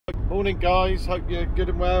Morning guys, hope you're good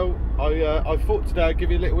and well. I thought today I'd give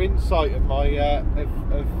you a little insight of my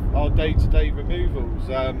of our day-to-day removals,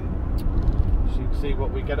 so you can see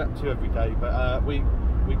what we get up to every day. But we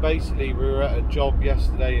basically were at a job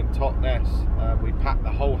yesterday in Totnes. We packed the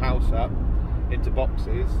whole house up into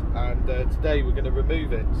boxes, and today we're going to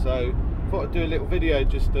remove it. So I thought I'd do a little video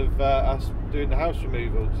just of us doing the house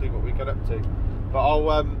removal, see what we get up to. But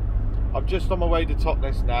I'm just on my way to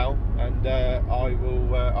Totnes now, and I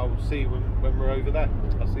will see you when we're over there.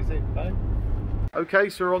 I'll see you soon. Bye. Okay,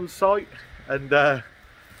 so we're on site, and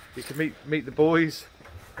you can meet the boys.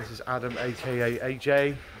 This is Adam, aka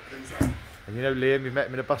AJ, and you know Liam. You've met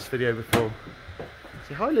him in a bus video before.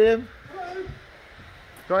 Say hi, Liam. Hello.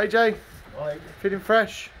 Go on, AJ. Hi. Feeling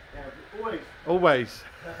fresh? Yeah, always. Always.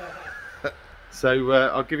 So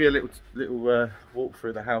I'll give you a little walk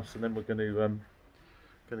through the house, and then we're going to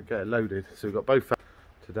get it loaded. So we've got both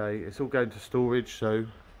today. It's all going to storage, so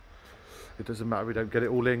it doesn't matter we don't get it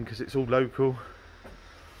all in because it's all local.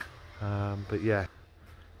 But yeah,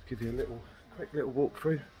 let's give you a quick little walk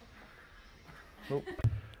through. Oh.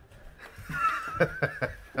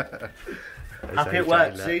 Happy at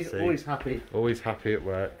work, see? Always happy. Always happy at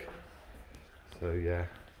work. So yeah,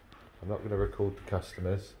 I'm not going to record the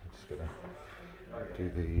customers. I'm just going to do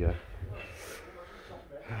the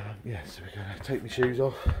yeah, so we're going to take my shoes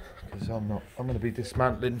off because I'm going to be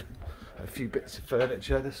dismantling a few bits of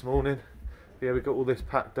furniture this morning. Yeah, we got all this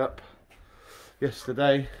packed up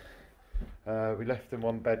yesterday. We left in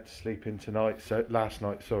one bed to sleep in last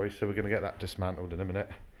night, sorry, so we're going to get that dismantled in a minute.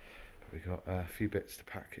 But we got a few bits to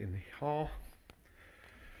pack in the hall.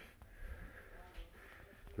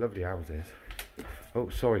 Lovely houses. Oh,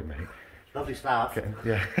 sorry mate. Lovely staff.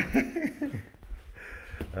 Yeah.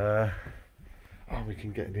 Oh, we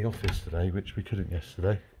can get in the office today, which we couldn't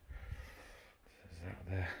yesterday. There's that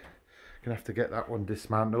there. Gonna have to get that one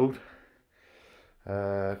dismantled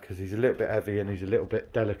because he's a little bit heavy and he's a little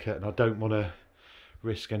bit delicate, and I don't want to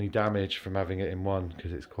risk any damage from having it in one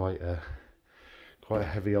because it's quite a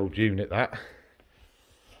heavy old unit. That.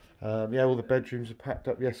 Yeah, all the bedrooms are packed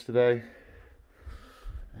up yesterday,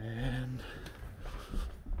 and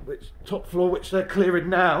top floor, which they're clearing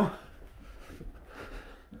now.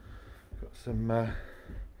 Some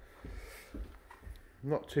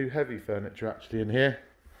not too heavy furniture actually in here.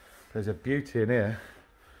 There's a beauty in here.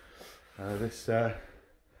 This sofa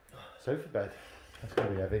bed. That's gonna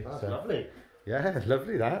be heavy. That's lovely. Yeah,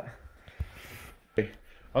 lovely that.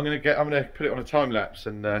 I'm gonna put it on a time lapse,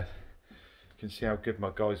 and you can see how good my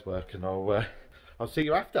guys work, and I'll see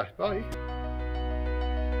you after. Bye.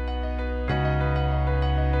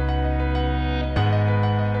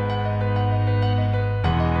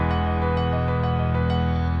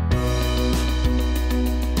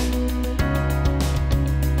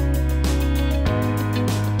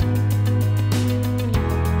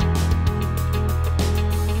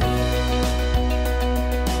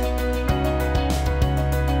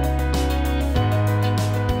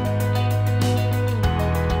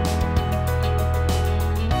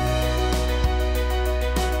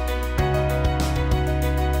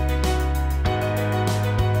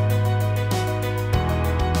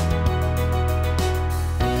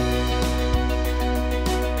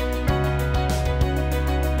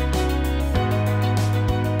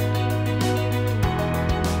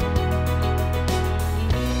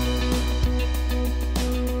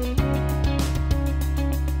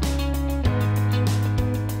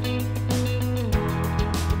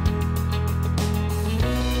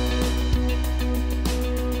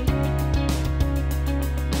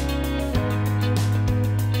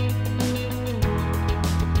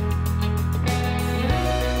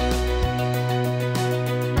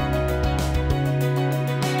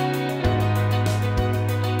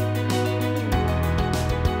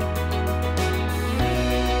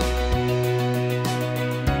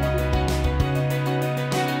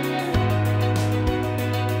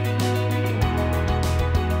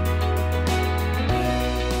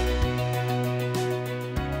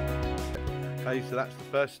 Okay, so that's the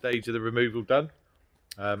first stage of the removal done.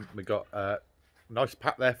 We got a nice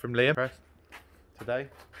pack there from Liam today.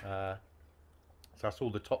 So that's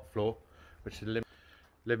all the top floor, which is the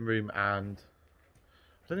living room, and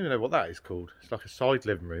I don't even know what that is called. It's like a side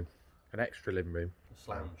living room, an extra living room.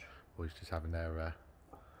 A lounge. Boys just having their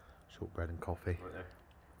shortbread and coffee. Right there.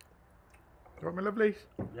 Right, my lovelies?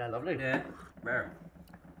 Yeah, lovely. Yeah, rare.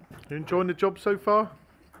 You enjoying the job so far?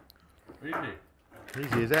 Easy.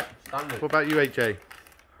 Easy, is it? Standard. What about you, AJ?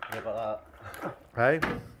 How about that? Hey?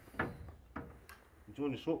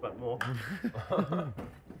 Enjoying the shortbread more.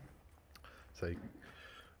 So,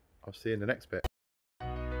 I'll see you in the next bit.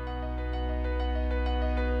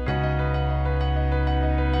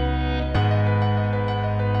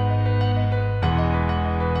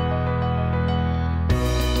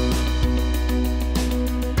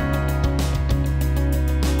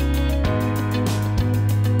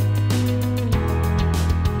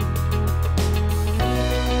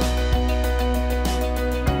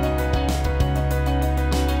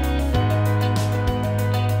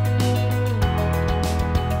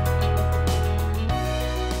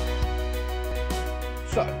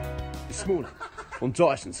 So, this morning on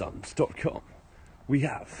DysonSons.com, we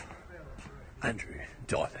have Andrew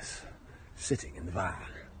Dylas sitting in the van,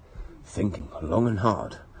 thinking long and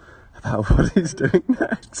hard about what he's doing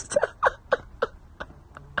next.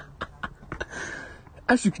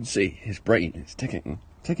 As you can see, his brain is ticking,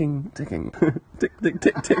 ticking, ticking, tick, tick,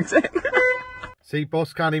 tick, tick, tick. See,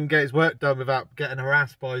 boss can't even get his work done without getting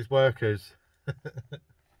harassed by his workers. But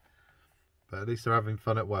at least they're having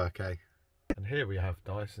fun at work, eh? And here we have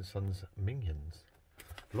Dyson Sons minions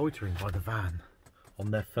loitering by the van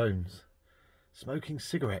on their phones, smoking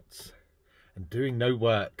cigarettes and doing no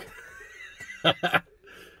work.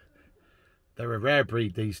 They're a rare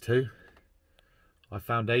breed, these two. I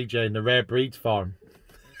found AJ in the rare breeds farm.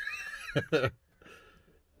 You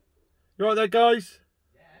right there, guys?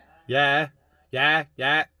 Yeah. Yeah.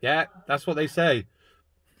 That's what they say.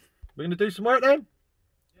 We're going to do some work then?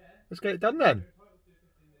 Let's get it done then.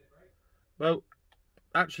 Well,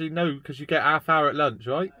 actually no, because you get half hour at lunch,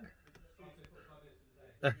 right?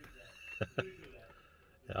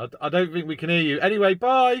 I don't think we can hear you. Anyway,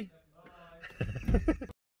 bye.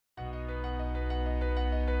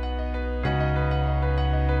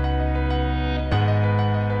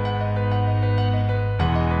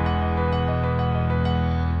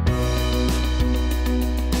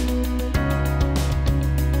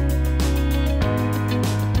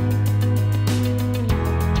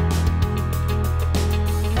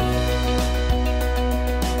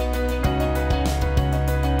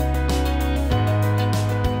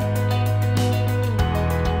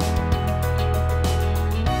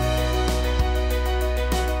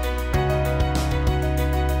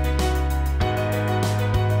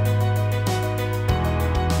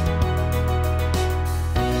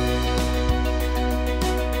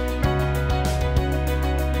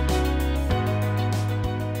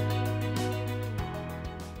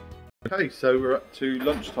 Okay, so we're up to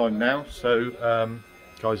lunchtime now, so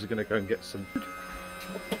guys are going to go and get some food.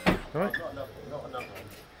 Right? Not another one.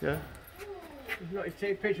 Yeah. He's not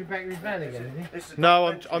taking a picture back of his van again, is he?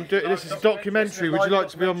 No, I'm doing. This is a documentary. Would you like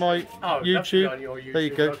to be on my YouTube? On your YouTube? There you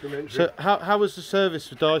go. So, how has the service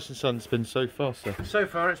for Dyson Sons been so far, sir? So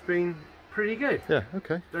far, it's been pretty good. Yeah.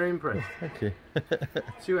 Okay. Very impressed. Thank you.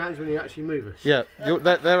 See what happens when you actually move us. Yeah,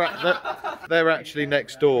 they're actually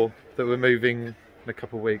next door. That we're moving in a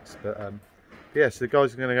couple of weeks, but yeah. So the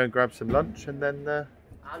guys are going to go and grab some lunch, and then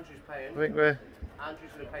Andrew's paying. I think we're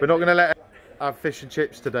Pay not going to let have fish and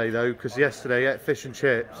chips today though, because yesterday he ate fish and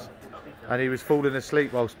chips, and he was falling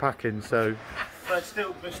asleep whilst packing. So. But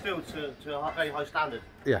still to a very high standard.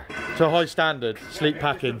 Yeah, to a high standard. Sleep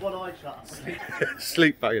packing. One eye shut.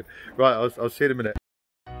 Sleep packing. Right, I'll see you in a minute.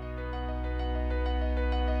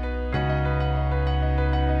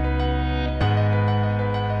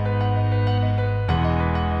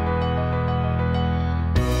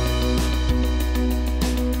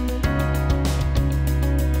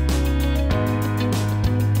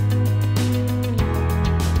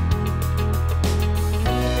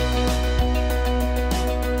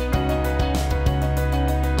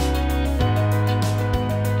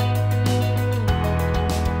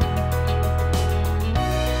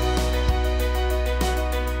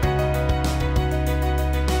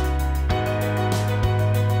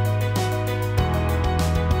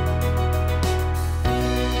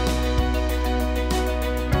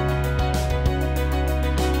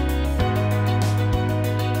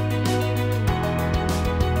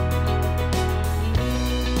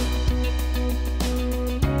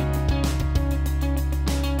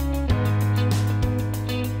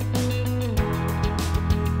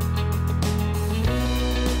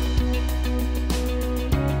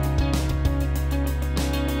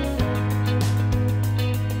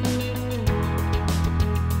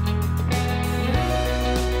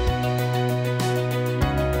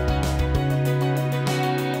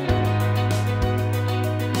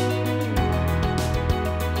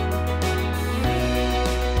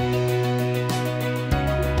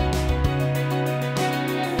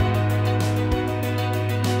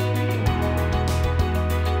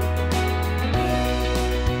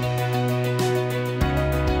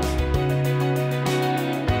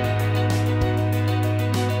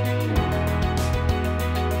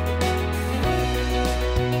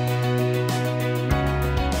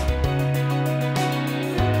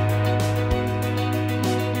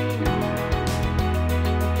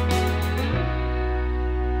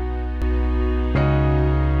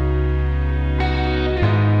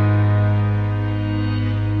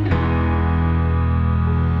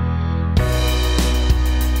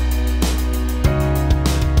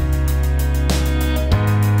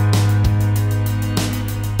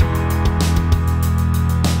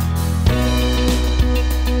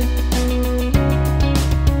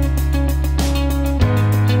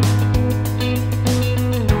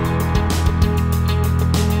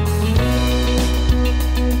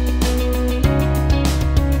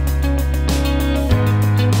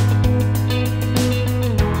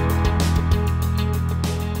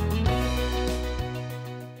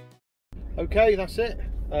 Okay, that's it.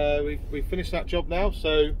 We've finished that job now,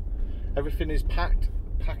 so everything is packed,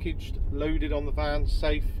 packaged, loaded on the van,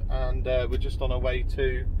 safe, and we're just on our way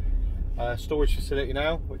to storage facility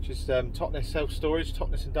now, which is Totnes self-storage,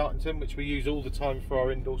 Totnes and Dartington, which we use all the time for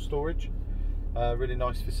our indoor storage. Really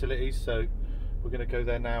nice facilities, so we're going to go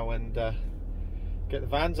there now and get the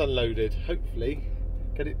vans unloaded. Hopefully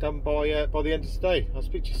get it done by the end of today. I'll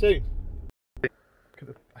speak to you soon. Look at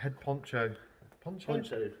the head poncho. Poncho?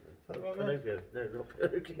 Pinocchio. No, not Pinocchio.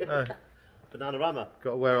 Bananarama.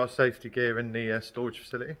 Got to wear our safety gear in the storage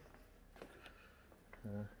facility. So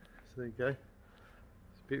there you go. It's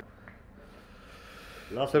beautiful.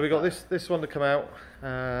 So we got this one to come out,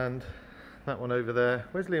 and that one over there.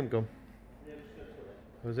 Where's Liam gone?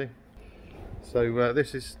 Was he? So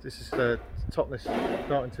this is Totnes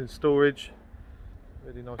Dartington storage.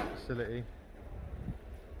 Really nice facility.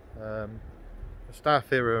 The staff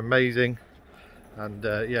here are amazing, and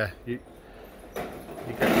yeah, you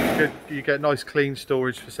get nice clean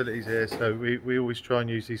storage facilities here. So we always try and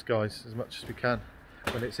use these guys as much as we can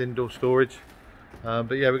when it's indoor storage.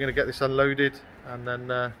 But yeah, we're going to get this unloaded and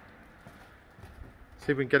then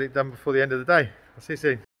see if we can get it done before the end of the day. I'll see you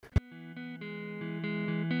soon.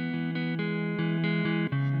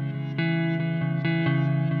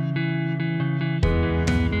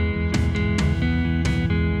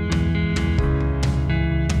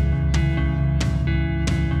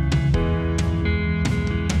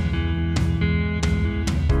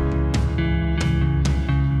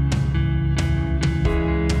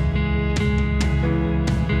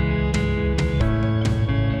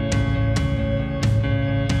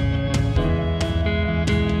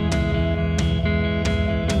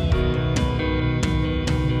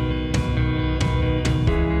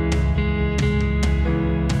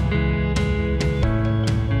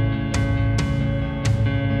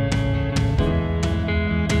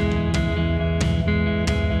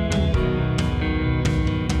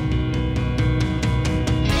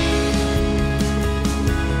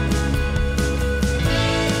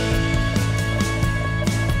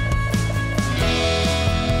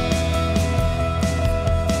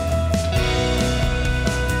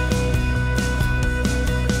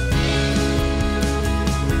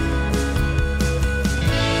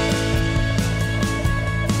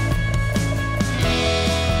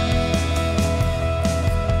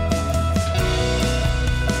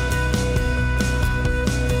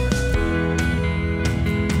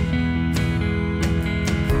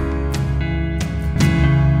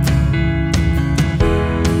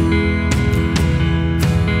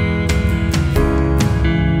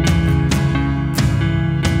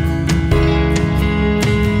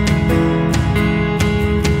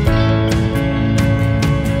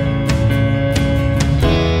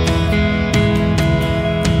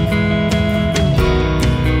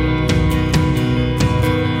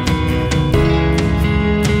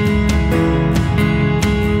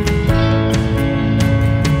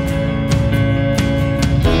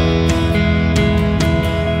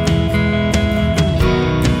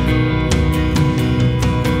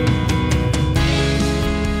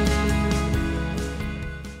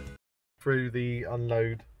 Through the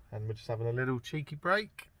unload, and we're just having a little cheeky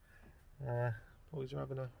break. Boys are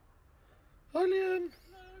having a... Hi Liam!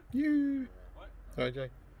 You! Hi Jay.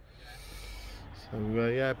 So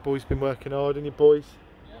yeah, boys been working hard, and you boys?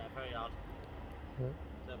 Yeah, very hard. Yeah.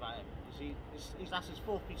 So about him. That's his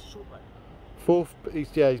fourth piece of shortbread. Fourth,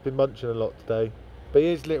 he's been munching a lot today. But he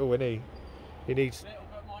is little, isn't he? He needs... Little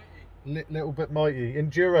bit mighty. Little bit mighty.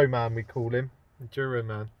 Enduro man, we call him. Enduro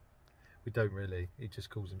man. We don't really. He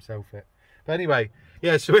just calls himself it. But anyway,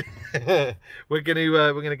 yeah. So we're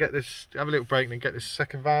gonna get this, have a little break, and then get this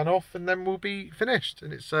second van off, and then we'll be finished.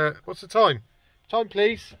 And it's what's the time? Time,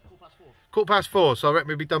 please. 4:15. 4:15. So I reckon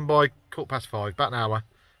we'll be done by 5:15. About an hour.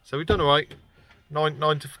 So we've done all right. 9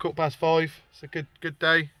 to 5:15. It's a good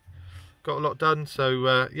day. Got a lot done.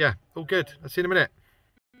 So yeah, all good. I'll see you in a minute.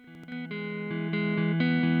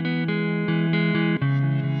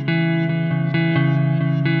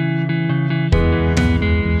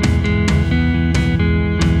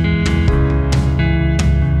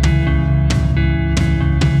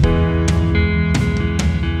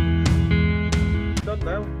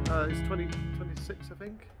 It's 26, I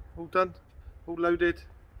think. All done, all loaded.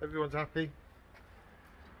 Everyone's happy.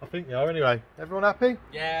 I think they are anyway. Everyone happy?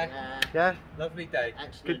 Yeah. Yeah. Lovely day.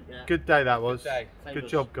 Excellent. Good day that was. Good day. Good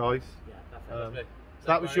job, guys. Yeah, definitely. So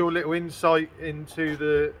that was your little insight into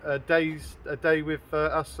the day with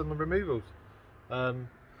us and the removals.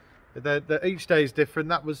 Each day is different.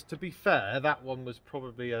 That was, to be fair, that one was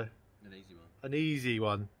probably an easy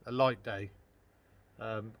one, a light day,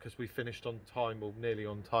 because we finished on time, or nearly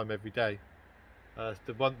on time every day.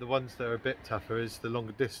 The ones that are a bit tougher is the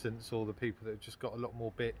longer distance, or the people that have just got a lot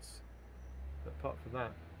more bits. But apart from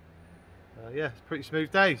that, yeah, it's a pretty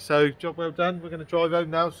smooth day. So job well done. We're going to drive home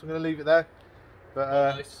now, so I'm going to leave it there.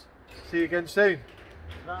 But Nice. see you again soon.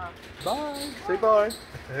 Bye. Bye. Say bye.